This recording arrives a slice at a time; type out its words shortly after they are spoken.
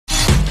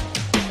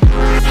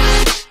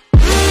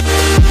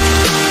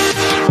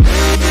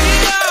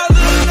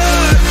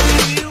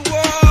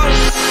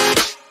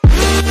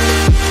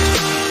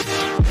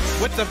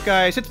up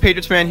guys, it's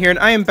Patriots Man here and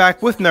I am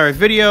back with another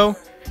video.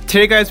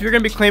 Today guys, we're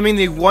going to be claiming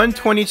the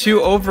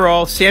 122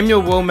 overall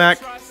Samuel Womack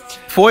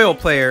foil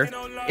player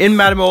in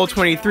Madden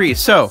 23.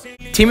 So,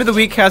 Team of the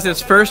Week has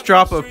its first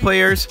drop of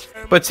players,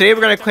 but today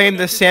we're going to claim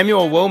the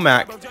Samuel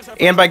Womack.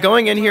 And by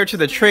going in here to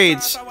the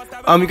trades,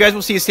 you guys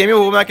will see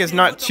Samuel Womack is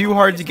not too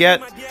hard to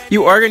get.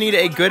 You are going to need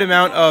a good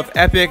amount of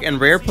epic and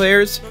rare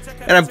players,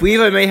 and I believe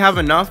I may have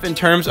enough in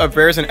terms of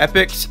rares and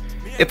epics.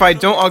 If I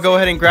don't, I'll go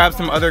ahead and grab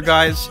some other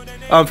guys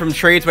from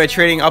trades by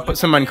trading up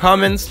some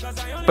uncommons.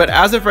 But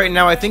as of right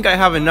now, I think I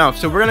have enough.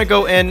 So we're going to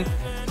go in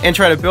and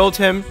try to build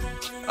him.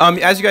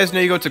 As you guys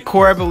know, you go to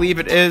core, I believe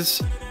it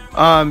is. You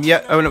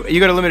got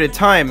a limited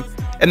time,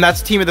 and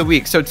that's Team of the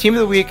Week. So Team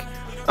of the Week,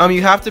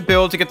 you have to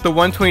build to get the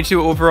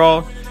 122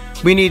 overall.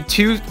 We need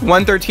two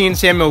 113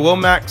 Samuel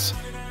Womacks.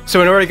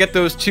 So in order to get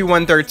those two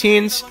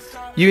 113s,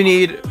 you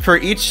need, for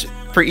each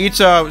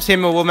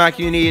Samuel Womack,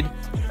 you need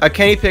a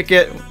Kenny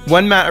Pickett,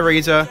 1 Matt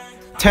Araiza,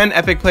 10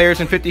 epic players,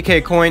 and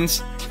 50k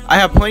coins. I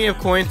have plenty of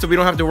coins, so we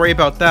don't have to worry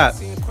about that.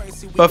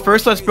 But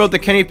first, let's build the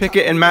Kenny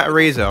Pickett and Matt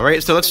Araiza,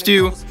 alright? So let's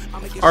do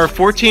our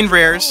 14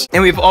 rares,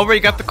 and we've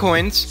already got the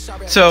coins,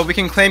 so we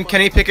can claim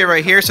Kenny Pickett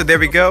right here. So there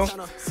we go.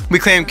 We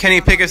claim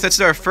Kenny Pickett. So that's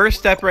our first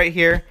step right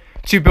here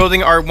to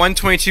building our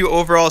 122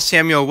 overall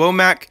Samuel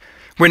Womack.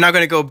 We're now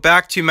going to go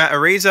back to Matt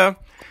Araiza.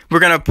 We're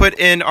going to put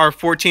in our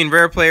 14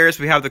 rare players.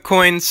 We have the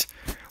coins.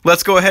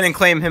 Let's go ahead and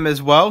claim him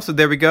as well. So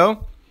there we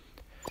go.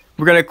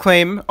 We're going to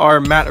claim our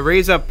Matt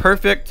Araiza.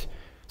 Perfect.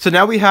 So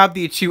now we have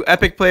the two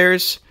epic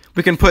players.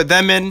 We can put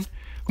them in.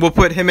 We'll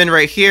put him in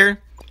right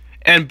here.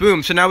 And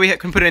boom. So now we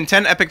can put in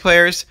 10 epic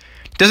players.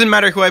 Doesn't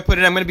matter who I put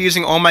in. I'm going to be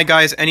using all my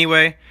guys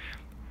anyway.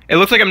 It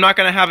looks like I'm not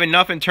going to have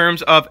enough in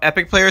terms of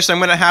epic players. So I'm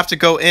going to have to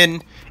go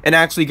in and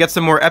actually get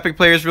some more epic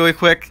players really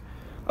quick.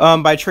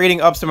 By trading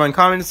up some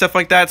uncommon and stuff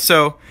like that.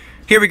 So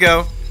here we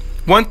go.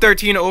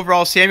 113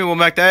 overall Samuel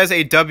Womack. That is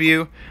a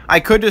W. I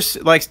could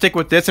just like stick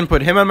with this and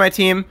put him on my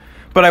team,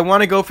 but I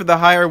want to go for the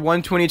higher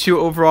 122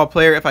 overall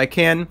player if I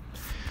can.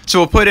 So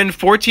we'll put in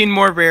 14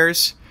 more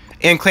rares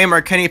and claim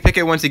our Kenny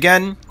Pickett once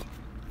again.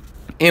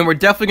 And we're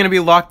definitely going to be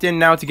locked in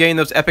now to getting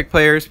those epic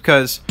players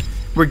because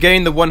we're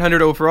getting the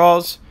 100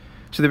 overalls.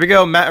 So there we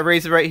go. Matt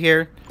Araiza right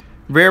here.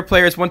 Rare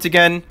players once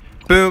again.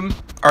 Boom.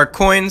 Our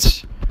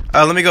coins.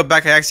 Let me go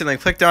back. I accidentally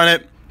clicked on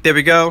it. There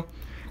we go.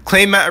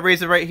 Claim Matt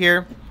Araiza right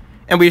here.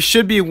 And we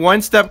should be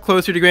one step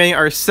closer to getting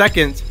our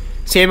second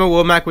Samuel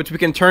Womack, which we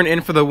can turn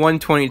in for the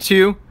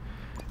 122.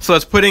 So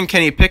let's put in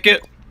Kenny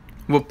Pickett.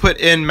 We'll put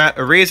in Matt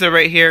Araiza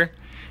right here.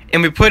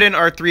 And we put in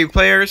our 3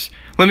 players.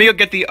 Let me go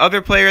get the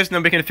other players, and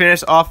then we can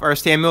finish off our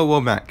Samuel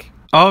Womack.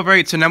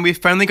 Alright, so now we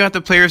finally got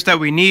the players that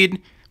we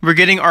need. We're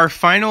getting our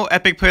final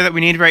epic player that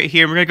we need right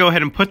here. We're going to go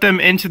ahead and put them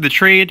into the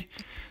trade.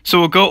 So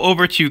we'll go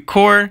over to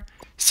core,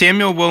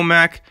 Samuel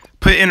Womack,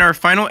 put in our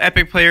final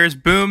epic players,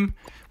 boom.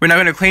 We're now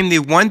going to claim the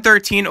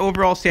 113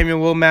 overall Samuel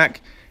Womack,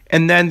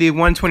 and then the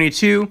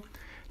 122.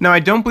 Now, I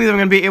don't believe I'm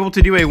going to be able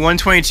to do a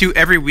 122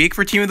 every week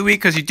for Team of the Week,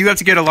 because you do have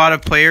to get a lot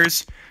of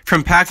players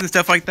from packs and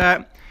stuff like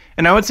that.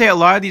 And I would say a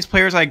lot of these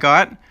players I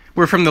got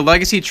were from the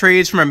legacy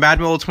trades from our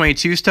Madden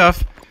 22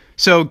 stuff.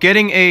 So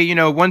getting a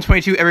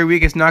 122 every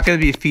week is not going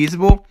to be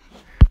feasible.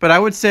 But I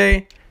would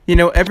say,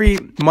 every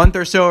month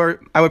or so,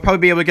 I would probably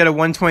be able to get a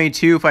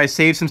 122 if I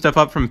save some stuff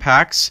up from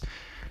packs.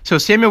 So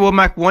Samuel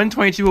Womack,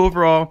 122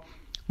 overall.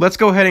 Let's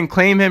go ahead and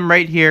claim him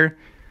right here.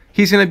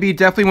 He's going to be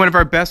definitely one of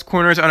our best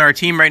corners on our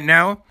team right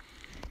now.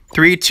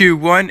 3, 2,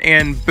 1,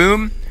 and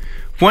boom.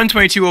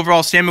 122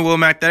 overall Samuel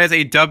Womack. That is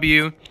a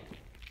W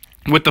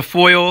with the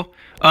foil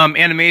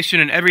animation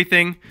and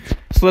everything.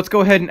 So let's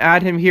go ahead and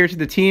add him here to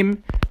the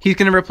team. He's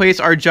going to replace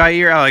our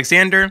Jair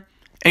Alexander.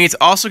 And he's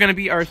also going to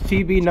be our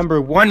CB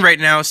number 1 right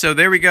now. So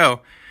there we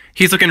go.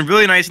 He's looking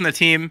really nice in the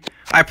team.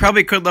 I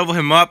probably could level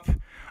him up.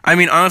 I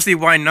mean, honestly,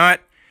 why not?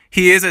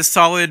 He is a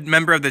solid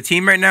member of the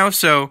team right now,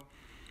 so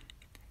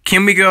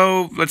can we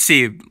go, let's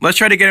see, let's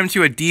try to get him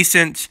to a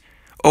decent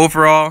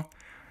overall.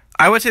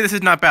 I would say this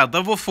is not bad.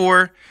 Level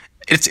 4,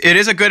 it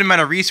is a good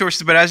amount of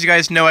resources, but as you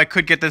guys know, I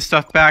could get this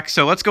stuff back,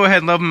 so let's go ahead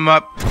and level him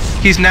up.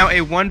 He's now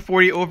a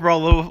 140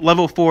 overall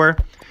level 4,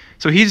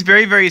 so he's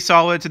very, very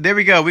solid. So there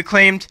we go. We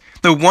claimed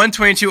the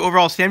 122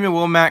 overall Samuel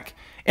Womack,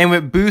 and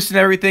with boost and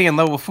everything in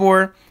level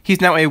 4,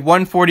 he's now a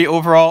 140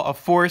 overall, a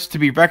force to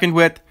be reckoned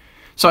with.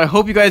 So I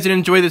hope you guys did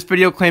enjoy this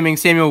video claiming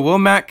Samuel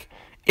Womack.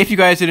 If you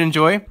guys did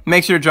enjoy,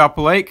 make sure to drop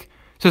a like,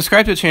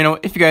 subscribe to the channel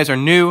if you guys are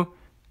new,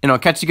 and I'll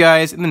catch you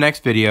guys in the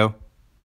next video.